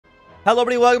Hello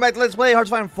everybody, welcome back to Let's Play Hearts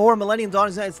of Iron 4 Millennium Dawn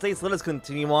of the United States. Let us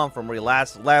continue on from where we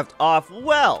last left off.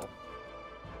 Well,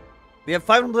 we have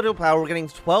 500 political power. We're getting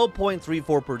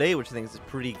 12.34 per day, which I think is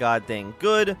pretty goddamn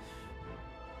good.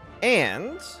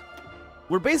 And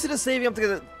we're basically just saving up to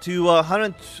get to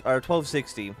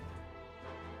 1260. In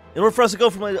order for us to go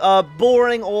from a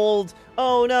boring old,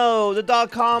 oh no, the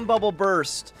 .com bubble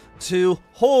burst, to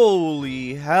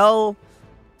holy hell,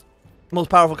 most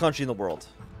powerful country in the world.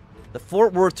 The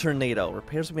Fort Worth tornado.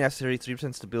 Repairs will be necessary.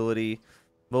 3% stability.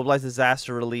 Mobilize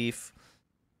disaster relief.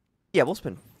 Yeah, we'll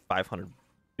spend $500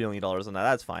 billion on that.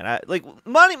 That's fine. Like,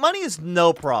 money is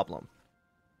no problem.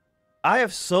 I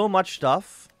have so much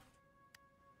stuff.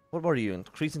 What about you?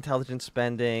 Increase intelligence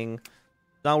spending.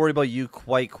 Not worried about you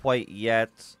quite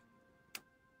yet.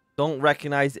 Don't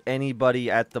recognize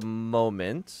anybody at the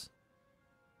moment.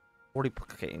 40.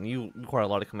 Okay, and you require a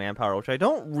lot of command power, which I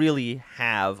don't really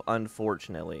have,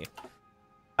 unfortunately.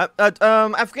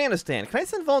 Afghanistan. Can I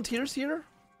send volunteers here?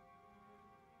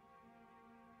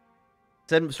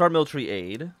 Start military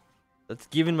aid. Let's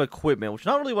give him equipment, which is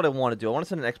not really what I want to do. I want to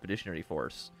send an expeditionary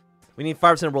force. We need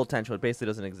 5% world tension, which basically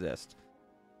doesn't exist.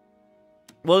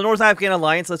 Well, the North Afghan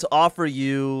Alliance, let's offer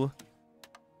you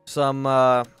some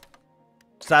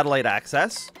satellite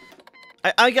access.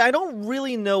 I don't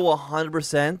really know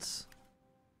 100%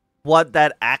 what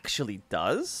that actually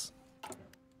does.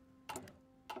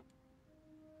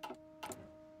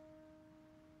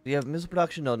 Do you have missile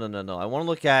production? No. I want to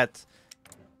look at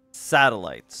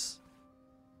satellites.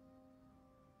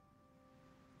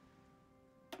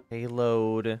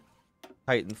 Payload.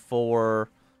 Titan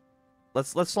 4.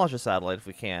 Let's launch a satellite if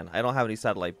we can. I don't have any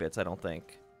satellite bits, I don't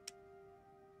think.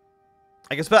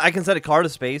 I can send a car to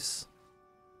space.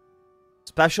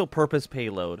 Special purpose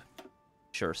payload.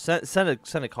 Sure, send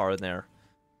a car in there.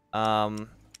 You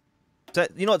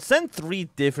know what? Send 3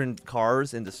 different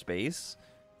cars into space.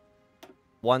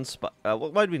 One spot.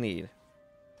 What do we need?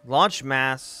 Launch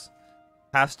mass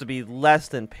has to be less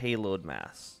than payload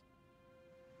mass.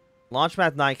 Launch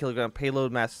mass 9 kilogram.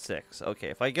 Payload mass 6. Okay,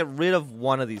 if I get rid of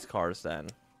one of these cars, then.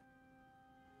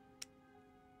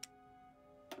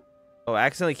 Oh, I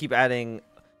accidentally keep adding.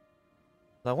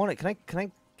 I want it. Can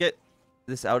I get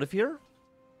this out of here?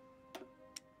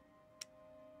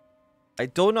 I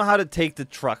don't know how to take the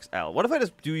trucks out. What if I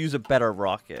just do use a better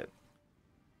rocket?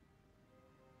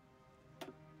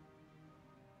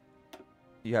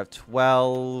 You have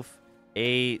 12,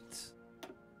 8.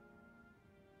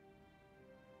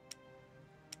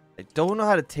 I don't know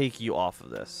how to take you off of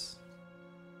this.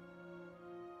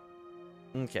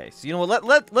 Okay, so you know what?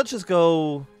 Let's just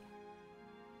go.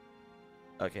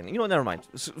 Okay, you know what? Never mind.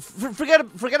 Forget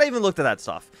I even looked at that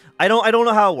stuff. I don't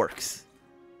know how it works.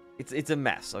 It's a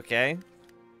mess. Okay.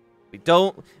 We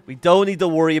don't need to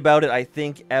worry about it. I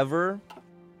think ever.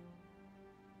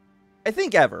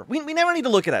 We never need to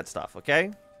look at that stuff.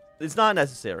 Okay. It's not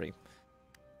necessary.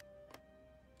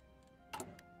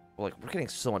 Like, we're getting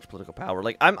so much political power.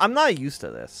 Like, I'm not used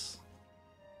to this.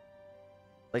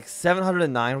 Like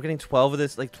 709. We're getting 12 of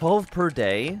this. Like 12 per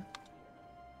day.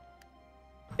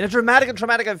 In a dramatic and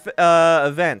traumatic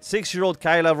event, 6-year-old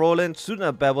Kyla Rowland, student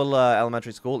at Bevel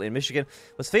Elementary School in Michigan,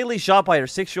 was fatally shot by her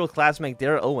 6-year-old classmate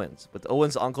Dara Owens with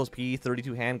Owens' uncle's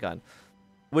P-32 handgun,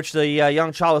 which the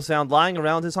young child was found lying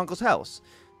around his uncle's house.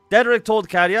 Dedrick told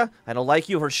Kadia, "I don't like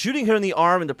you," for shooting her in the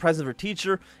arm in the presence of her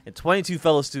teacher and 22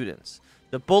 fellow students.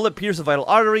 The bullet pierced a vital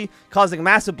artery, causing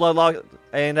massive blood loss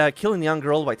and killing the young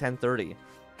girl by 10:30.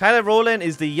 Kyla Rowland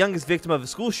is the youngest victim of a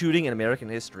school shooting in American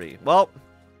history. Well,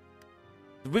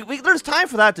 there's time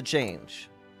for that to change.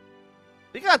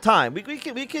 We got time. We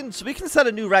can set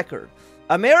a new record.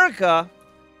 America,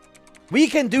 we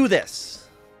can do this.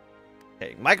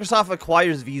 Okay, Microsoft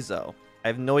acquires Viso. I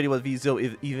have no idea what Viso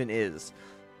even is.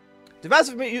 The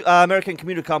massive American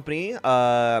computer company,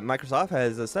 Microsoft,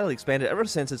 has steadily expanded ever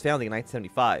since its founding in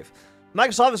 1975.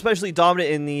 Microsoft, especially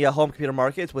dominant in the home computer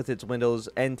markets with its Windows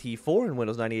NT4 and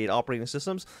Windows 98 operating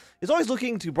systems, is always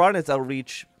looking to broaden its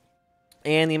outreach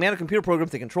and the amount of computer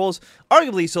programs it controls,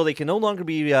 arguably so they can no longer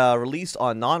be released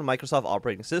on non-Microsoft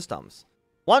operating systems.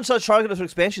 One such target for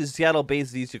expansion is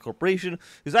Seattle-based Visio Corporation,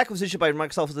 whose acquisition by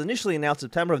Microsoft was initially announced in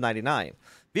September of '99.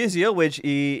 Visio, which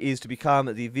is to become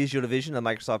the Visio division of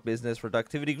Microsoft Business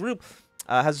Productivity Group,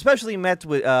 has especially met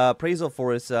with appraisal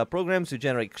for its programs to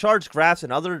generate charts, graphs,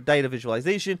 and other data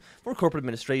visualization for corporate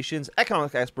administrations,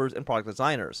 economic experts, and product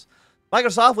designers.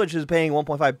 Microsoft, which is paying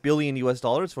 $1.5 billion US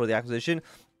for the acquisition,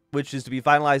 which is to be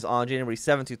finalized on January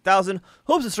 7, 2000,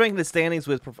 hopes to strengthen its standings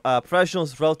with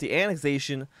professionals throughout the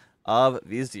annexation of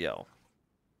Visio.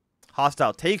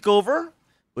 Hostile takeover,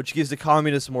 which gives the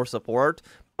communists more support.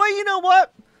 But you know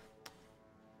what?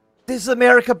 This is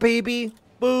America, baby.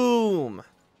 Boom.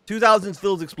 2000s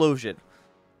Phil's explosion.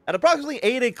 At approximately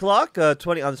 8 o'clock on the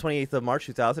 28th of March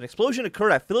 2000, explosion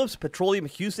occurred at Phillips Petroleum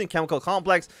Houston Chemical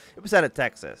Complex in Pasadena,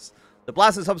 Texas. The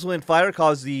blast and subsequent fire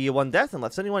caused the one death and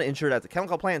left anyone injured at the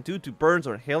chemical plant due to burns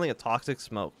or inhaling a toxic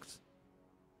smoke.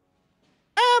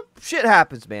 Shit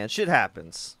happens, man. Shit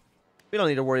happens. We don't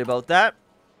need to worry about that.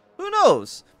 Who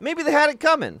knows? Maybe they had it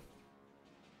coming.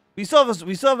 We still have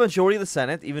a majority of the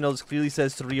Senate, even though this clearly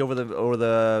says 3 over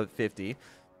the 50.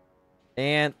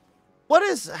 And what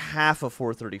is half of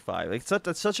 435? Like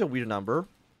that's such a weird number.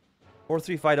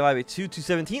 435 divided by 2,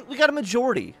 217. We got a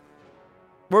majority.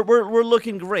 We're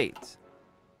looking great.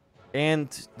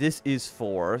 And this is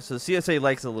 4, so CSA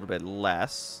likes it a little bit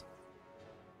less.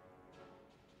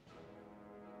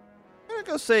 I'm gonna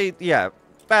go say, yeah,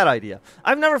 bad idea.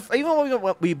 I've never, even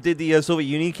when we did the Soviet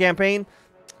Union campaign,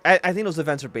 I think those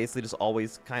events are basically just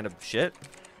always kind of shit.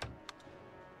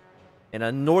 And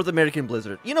a North American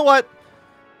blizzard. You know what?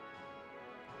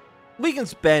 We can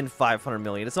spend 500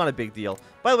 million. It's not a big deal.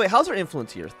 By the way, how's our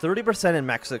influence here? 30% in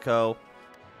Mexico.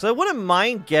 So I wouldn't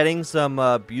mind getting some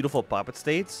beautiful puppet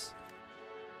states.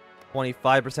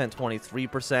 25%,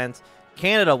 23%.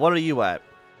 Canada, what are you at?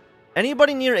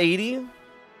 Anybody near 80?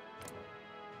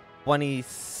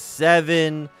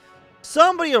 27.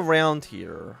 Somebody around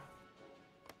here.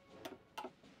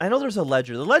 I know there's a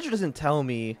ledger. The ledger doesn't tell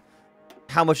me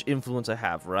how much influence I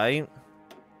have, right?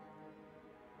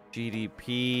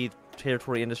 GDP,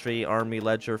 territory, industry, army,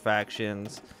 ledger,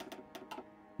 factions.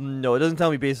 No, it doesn't tell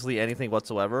me basically anything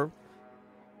whatsoever.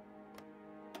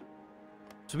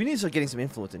 So we need to start getting some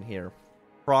influence in here.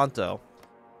 Pronto.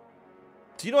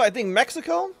 So you know what? I think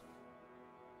Mexico,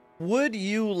 would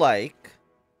you like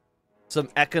some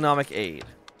economic aid?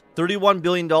 $31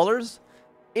 billion?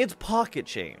 It's pocket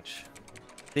change.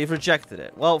 They've rejected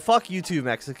it. Well, fuck you too,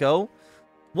 Mexico.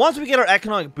 Once we get our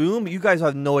economic boom, you guys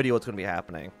have no idea what's going to be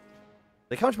happening.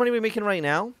 Like, how much money are we making right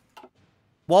now?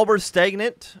 While we're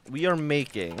stagnant, we are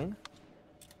making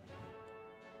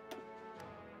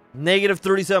negative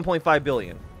 37.5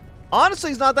 billion.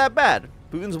 Honestly, it's not that bad.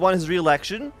 Putin's won his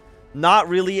re-election. Not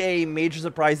really a major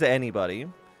surprise to anybody.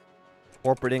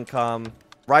 Corporate income,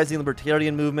 rising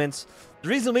libertarian movements. The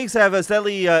recent weeks have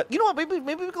steadily, you know what, maybe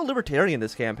we go libertarian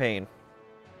this campaign.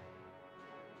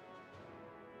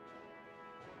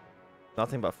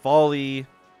 Nothing but folly.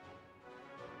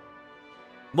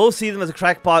 Most see them as a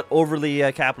crackpot, overly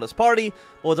capitalist party,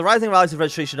 but with the rising rallies of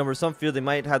registration numbers, some fear they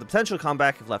might have the potential to come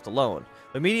back if left alone.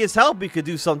 With media's help, we could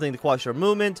do something to quash their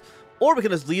movement, or we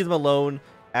can just leave them alone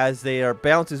as they are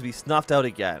bound to be snuffed out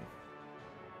again.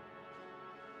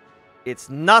 It's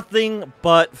nothing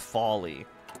but folly.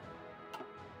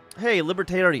 Hey,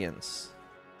 libertarians.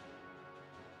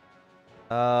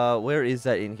 Where is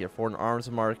that in here? Foreign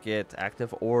arms market,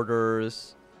 active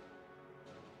orders,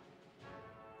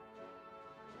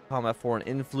 combat foreign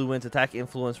influence, attack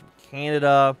influence from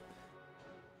Canada.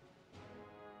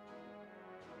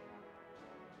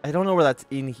 I don't know where that's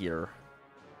in here.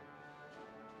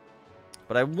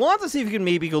 But I want to see if we can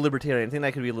maybe go libertarian. I think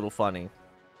that could be a little funny.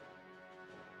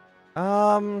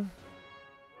 Well,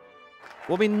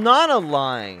 I mean,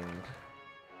 non-aligned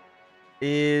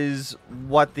is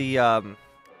what the, let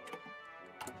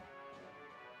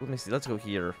me see, let's go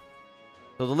here.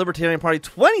 So the Libertarian Party,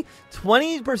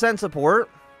 20% support.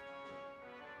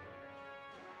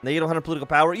 Negative 100 political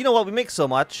power. You know what, we make so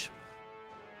much.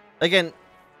 Again,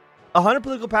 100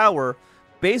 political power,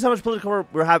 based on how much political power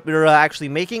we're actually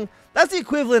making, that's the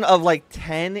equivalent of like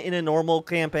 10 in a normal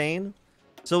campaign.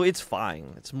 So it's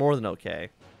fine. It's more than okay.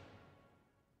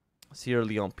 Sierra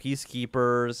Leone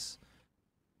peacekeepers.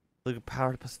 Political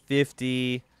power plus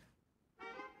 50.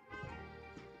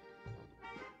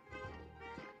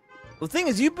 The thing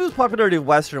is, you boost popularity of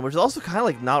Western, which is also kind of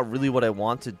like not really what I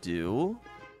want to do.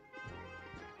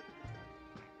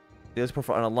 The support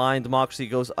for unaligned democracy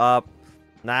goes up.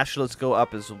 Nationalists go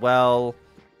up as well.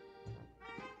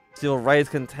 Civil rights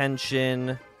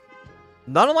contention.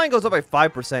 Non-aligned goes up by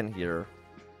 5% here.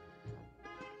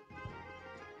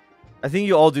 I think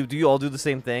you all do. Do you all do the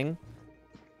same thing?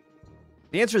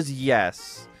 The answer is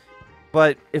yes.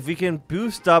 But if we can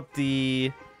boost up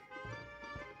the...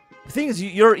 The thing is,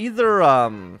 you're either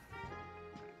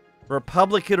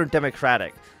Republican or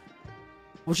Democratic.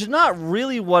 Which is not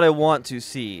really what I want to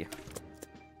see.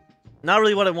 Not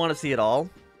really what I want to see at all.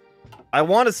 I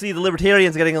want to see the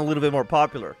Libertarians getting a little bit more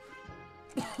popular.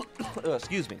 Oh,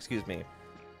 excuse me.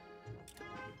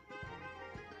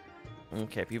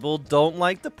 Okay, people don't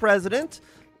like the president.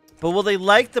 But will they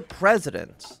like the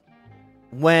president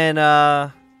when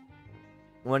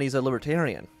he's a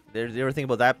libertarian? Did you ever think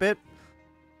about that bit?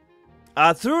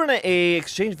 Through an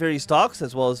exchange various stocks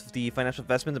as well as the financial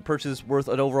investment, the purchase worth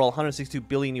an overall 162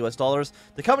 billion US dollars.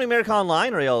 The company America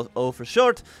Online, or AOL for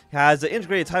short, has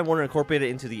integrated Time Warner Incorporated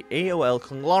into the AOL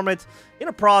conglomerate in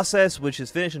a process which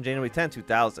is finished on January 10,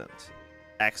 2000.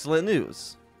 Excellent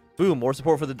news. Boom, more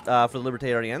support for the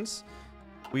libertarians.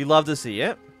 We love to see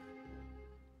it.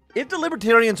 If the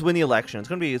libertarians win the election, it's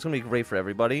gonna be great for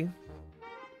everybody.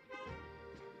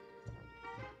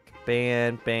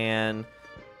 Ban.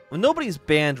 Well, nobody's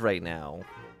banned right now.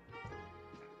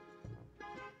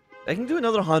 I can do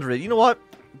another 100. You know what?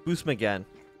 Boost them again.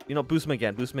 Boost them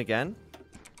again.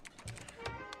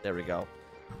 There we go.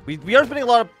 We are spending a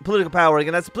lot of political power.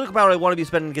 Again, that's the political power I want to be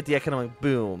spending to get the economic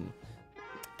boom.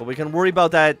 But we can worry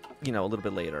about that, a little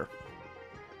bit later.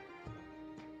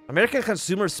 American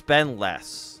consumers spend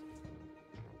less.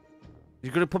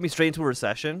 You're going to put me straight into a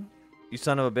recession? You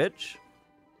son of a bitch.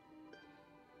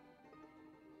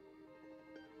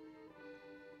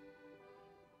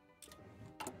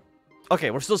 Okay,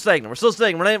 we're still stagnant.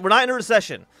 We're not in a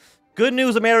recession. Good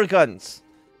news, Americans.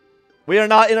 We are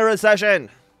not in a recession.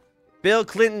 Bill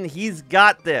Clinton, he's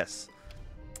got this.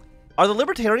 Are the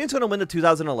libertarians going to win the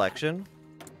 2000 election?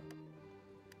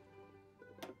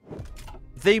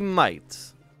 They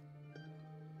might.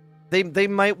 They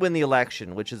might win the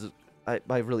election, which is...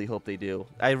 I really hope they do.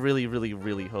 I really, really,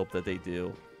 really hope that they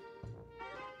do.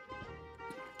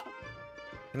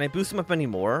 Can I boost them up any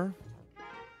more?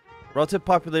 Relative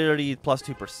popularity plus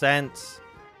 2%.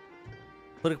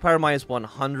 Political power minus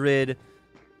 100.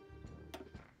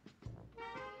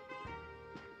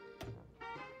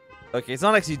 Okay, it's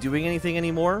not actually doing anything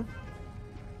anymore.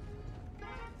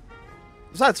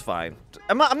 So that's fine.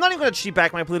 I'm not even going to cheat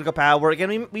back my political power.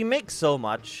 Again, we make so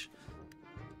much.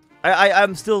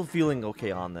 I'm still feeling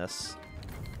okay on this.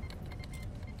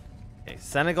 Okay,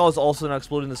 Senegal is also now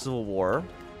exploding the civil war.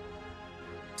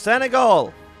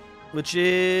 Senegal! Which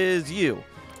is you.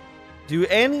 Do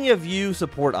any of you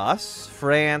support us?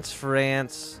 France.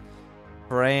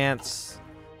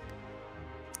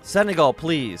 Senegal,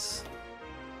 please.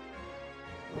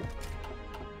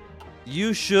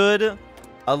 You should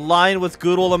align with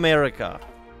good old America.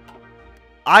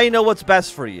 I know what's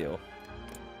best for you.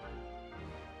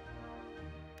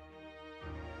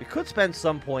 We could spend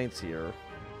some points here.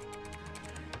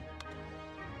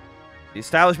 The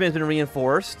establishment has been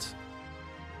reinforced.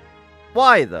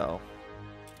 Why, though?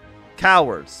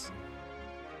 Cowards.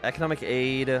 Economic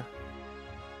aid.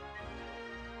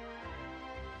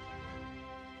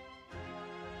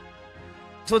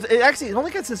 So it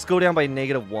only gets this go down by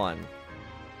 -1.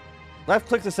 Left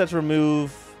click to set to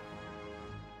remove.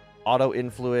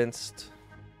 Auto-influenced.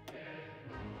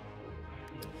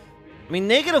 I mean,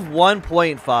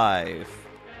 -1.5.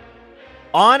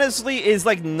 Honestly, is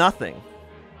like nothing.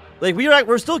 Like,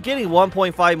 we're still getting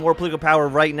 1.5 more political power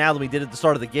right now than we did at the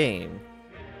start of the game.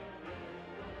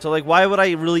 So, like, why would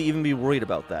I really even be worried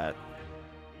about that?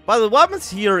 By the way, what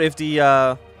happens here if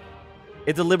the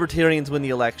libertarians win the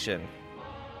election?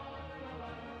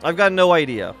 I've got no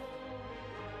idea.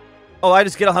 Oh, I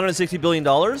just get $160 billion?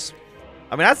 I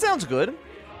mean, that sounds good.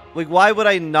 Like, why would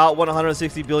I not want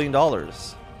 $160 billion?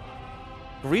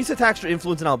 Greece attacks for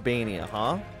influence in Albania,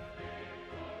 huh?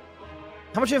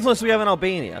 How much influence do we have in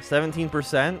Albania?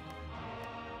 17%?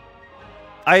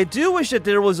 I do wish that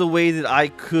there was a way that I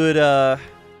could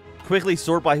quickly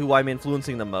sort by who I'm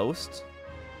influencing the most.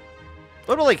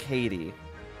 What about, like, Haiti?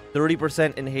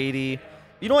 30% in Haiti.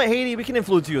 You know what, Haiti? We can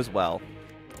influence you as well.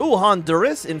 Ooh,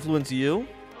 Honduras, influence you.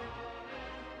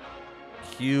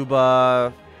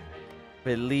 Cuba.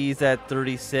 Belize at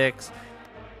 36.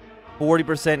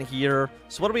 40% here.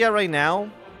 So what do we got right now?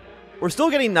 We're still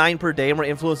getting 9 per day, and we're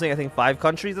influencing, I think, 5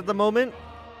 countries at the moment.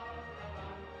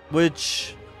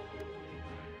 Which...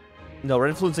 No, we're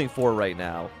influencing 4 right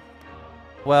now.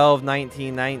 12,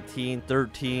 19, 19,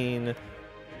 13,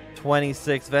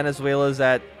 26. Venezuela's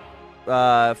at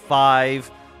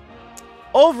 5.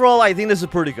 Overall, I think this is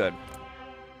pretty good.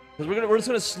 Because we're just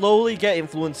going to slowly get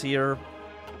influence here.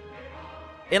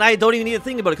 And I don't even need to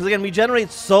think about it. Because, again, we generate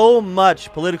so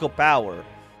much political power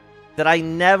that I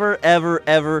never, ever,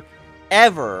 ever,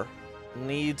 ever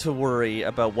need to worry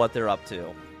about what they're up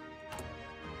to.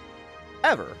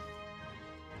 Ever.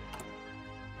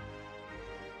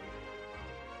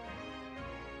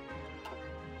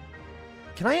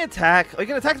 Can I attack? I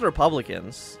can attack the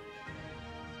Republicans.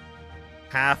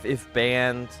 Half if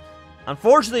banned.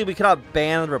 Unfortunately, we cannot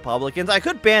ban the Republicans. I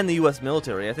could ban the U.S.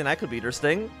 military. I think that could be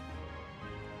interesting.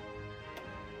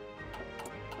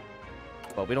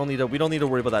 But we don't need to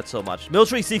worry about that so much.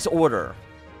 Military seeks order.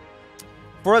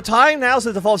 For a time now,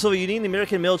 since the fall of the Soviet Union, the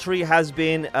American military has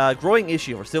been a growing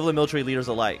issue for civil and military leaders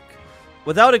alike.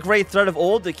 Without a great threat of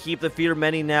old to keep the fear,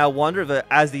 many now wonder if,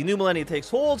 as the new millennium takes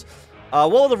hold,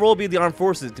 what will the role be of the armed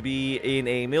forces to be in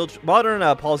a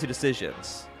modern policy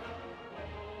decisions?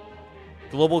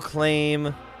 Global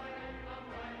claim.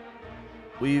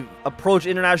 We approach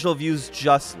international views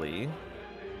justly.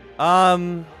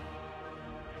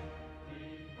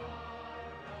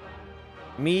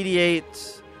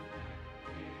 Mediate.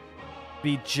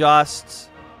 Be just.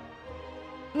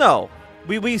 No.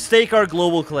 We stake our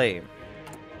global claim.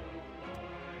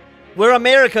 We're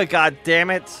America,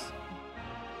 goddammit.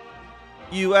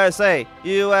 USA.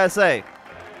 USA.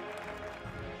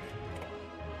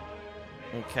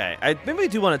 Okay. Maybe we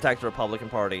do want to attack the Republican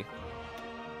Party.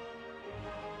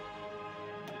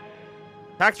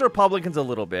 Tax the Republicans a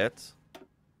little bit.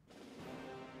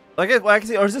 I can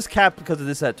see, or is this capped because of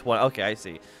this at 20? Okay, I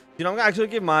see. You know, I'm actually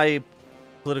gonna give my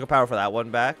political power for that one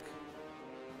back.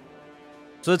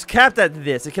 So it's capped at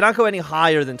this. It cannot go any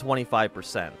higher than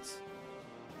 25%.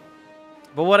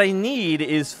 But what I need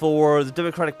is for the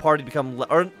Democratic Party to become,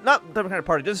 or not the Democratic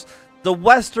Party, just the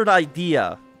Western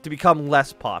idea to become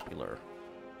less popular.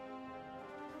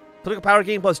 Political power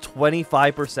gain plus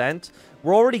 25%.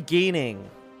 We're already gaining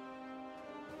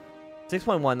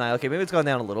 6.19. Okay, maybe it's gone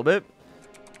down a little bit.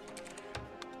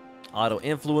 Auto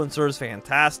influencers,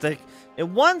 fantastic.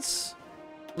 And once,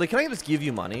 like, can I just give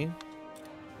you money?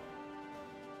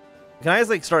 Can I just,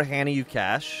 like, start handing you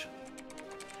cash?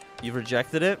 You've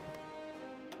rejected it.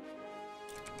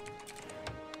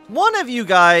 One of you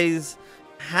guys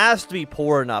has to be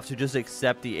poor enough to just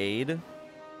accept the aid.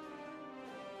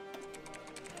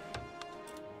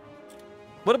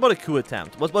 What about a coup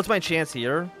attempt? What's my chance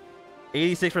here?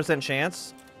 86%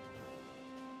 chance.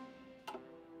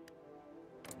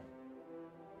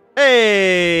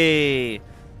 Hey!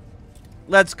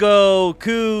 Let's go!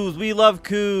 Coups! We love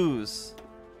coups!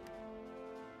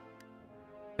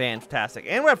 Fantastic.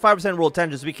 And we're at 5% world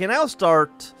tension, so we can now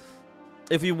start,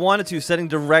 if we wanted to, sending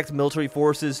direct military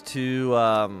forces to,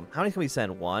 how many can we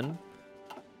send? One?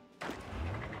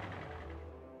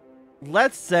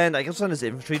 Let's send, I guess send this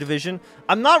infantry division.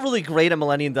 I'm not really great at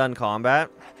Millennium done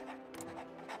combat.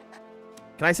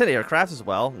 Can I send aircraft as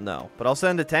well? No. But I'll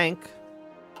send a tank.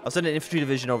 I'll send an infantry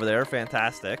division over there.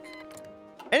 Fantastic.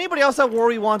 Anybody else at war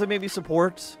we want to maybe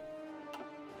support?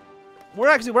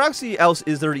 Where actually else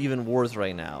is there even wars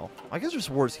right now? I guess there's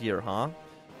wars here, huh?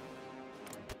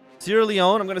 Sierra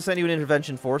Leone, I'm going to send you an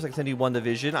intervention force. I can send you one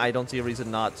division. I don't see a reason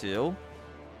not to.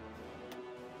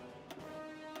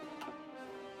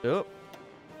 Oh.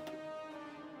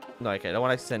 No, okay, I don't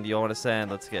want to send you. I want to send,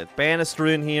 let's get Bannister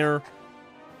in here.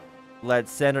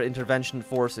 Let's send our intervention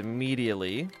force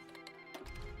immediately.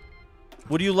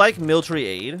 Would you like military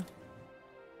aid?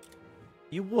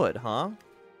 You would, huh?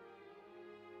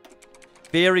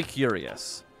 Very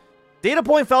curious. Data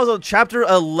point files on Chapter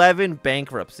 11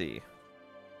 bankruptcy.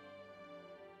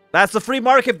 That's the free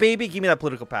market, baby. Give me that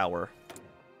political power.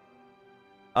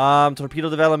 Torpedo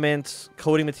development,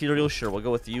 coding material. Sure, we'll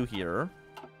go with you here.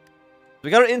 We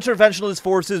got our interventionalist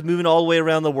forces moving all the way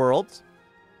around the world.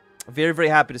 Very, very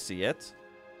happy to see it.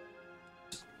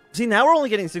 See, now we're only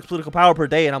getting 6 political power per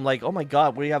day, and I'm like, oh my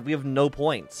god, we have no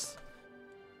points.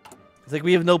 It's like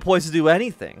we have no points to do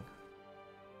anything.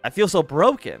 I feel so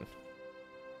broken.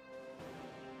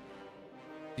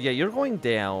 Yeah, you're going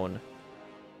down.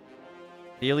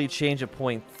 Daily change of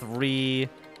 0.3.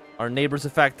 Our neighbors'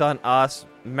 effect on us.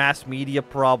 Mass media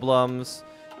problems.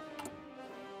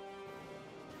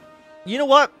 You know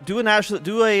what? Do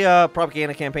a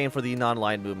propaganda campaign for the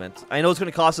non-aligned movement. I know it's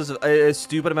going to cost us a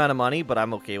stupid amount of money, but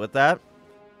I'm okay with that.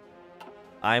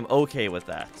 I'm okay with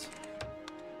that.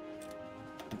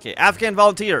 Okay, Afghan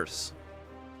volunteers.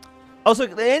 Also,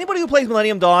 anybody who plays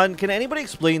Millennium Dawn, can anybody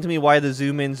explain to me why the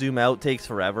zoom in, zoom out takes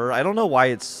forever? I don't know why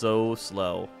it's so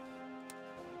slow.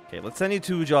 Okay, let's send you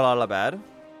to Jalalabad.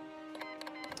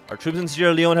 Our troops in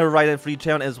Sierra Leone have arrived at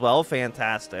Freetown as well.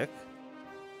 Fantastic.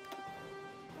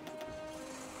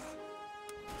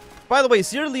 By the way,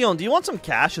 Sierra Leone, do you want some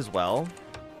cash as well?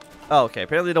 Oh, okay.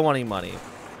 Apparently they don't want any money.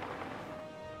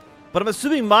 But I'm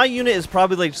assuming my unit is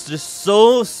probably like just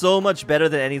so much better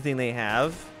than anything they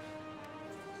have.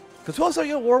 Because who else are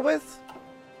you at war with?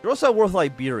 You're also at war with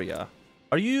Liberia.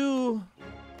 Are you...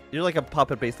 You're like a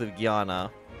puppet based of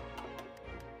Guyana.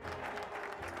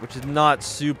 Which is not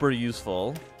super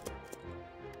useful.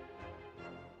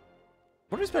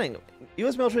 What are we spending?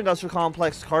 U.S. military industrial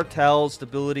complex, cartels,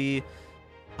 stability,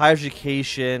 higher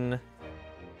education,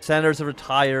 senators have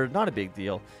retired. Not a big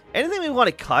deal. Anything we want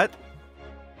to cut?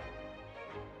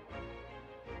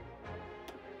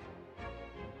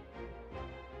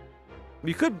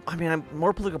 We could, I mean,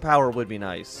 more political power would be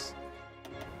nice.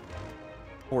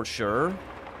 For sure.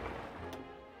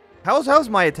 How's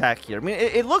my attack here? I mean,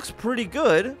 it looks pretty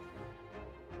good.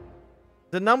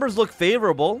 The numbers look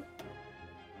favorable.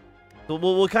 So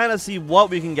we'll kind of see what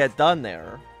we can get done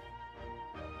there.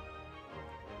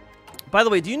 By the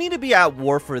way, do you need to be at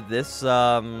war for this?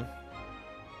 No,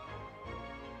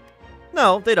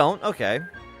 they don't. Okay.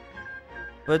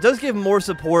 But it does give more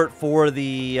support for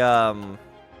the...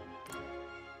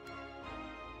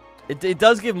 It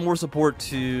does give more support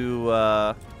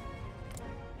to...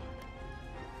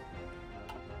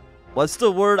 What's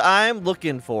the word I'm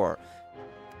looking for?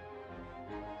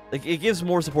 Like, it gives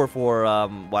more support for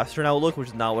Western Outlook, which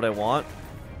is not what I want.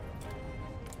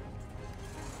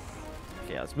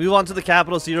 Okay, let's move on to the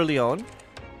capital, Sierra Leone.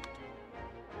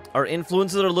 Our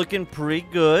influences are looking pretty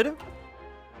good.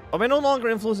 Am I no longer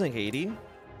influencing Haiti?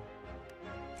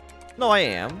 No, I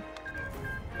am.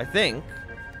 I think.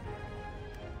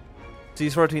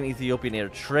 Ceasefire between Ethiopia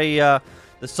and Eritrea.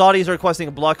 The Saudis are requesting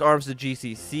block arms to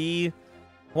GCC.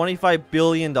 $25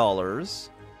 billion.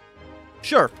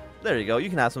 Sure. There you go. You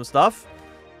can have some stuff.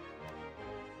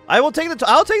 I'll take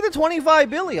the 25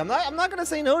 billion. I'm not gonna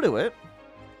say no to it.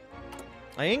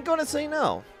 I ain't gonna say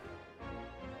no.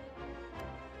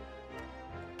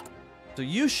 So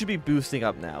you should be boosting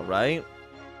up now, right?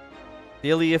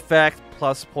 Daily effect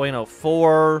plus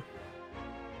 0.04.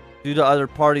 Due to other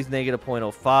parties, negative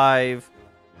 0.05.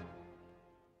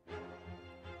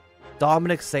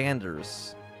 Dominic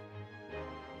Sanders.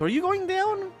 So are you going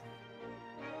down?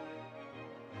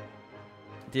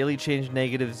 Daily change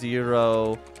negative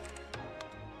 0.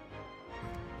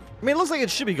 I mean, it looks like it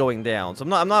should be going down, so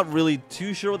I'm not really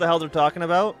too sure what the hell they're talking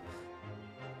about.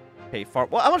 Okay, farm.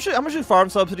 Well, how much do farm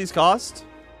subsidies cost?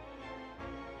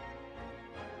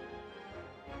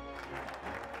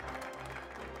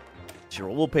 Sure,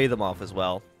 we'll pay them off as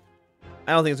well.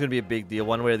 I don't think it's gonna be a big deal,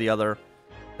 one way or the other.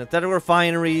 Synthetic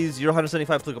refineries,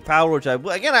 175 political power, which I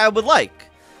would like.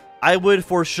 I would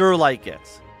for sure like it.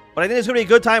 But I think it's going to be a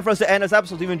good time for us to end this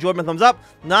episode. If you enjoyed, my thumbs up.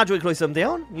 Not enjoyed, click some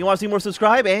down. You want to see more,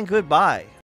 subscribe, and goodbye.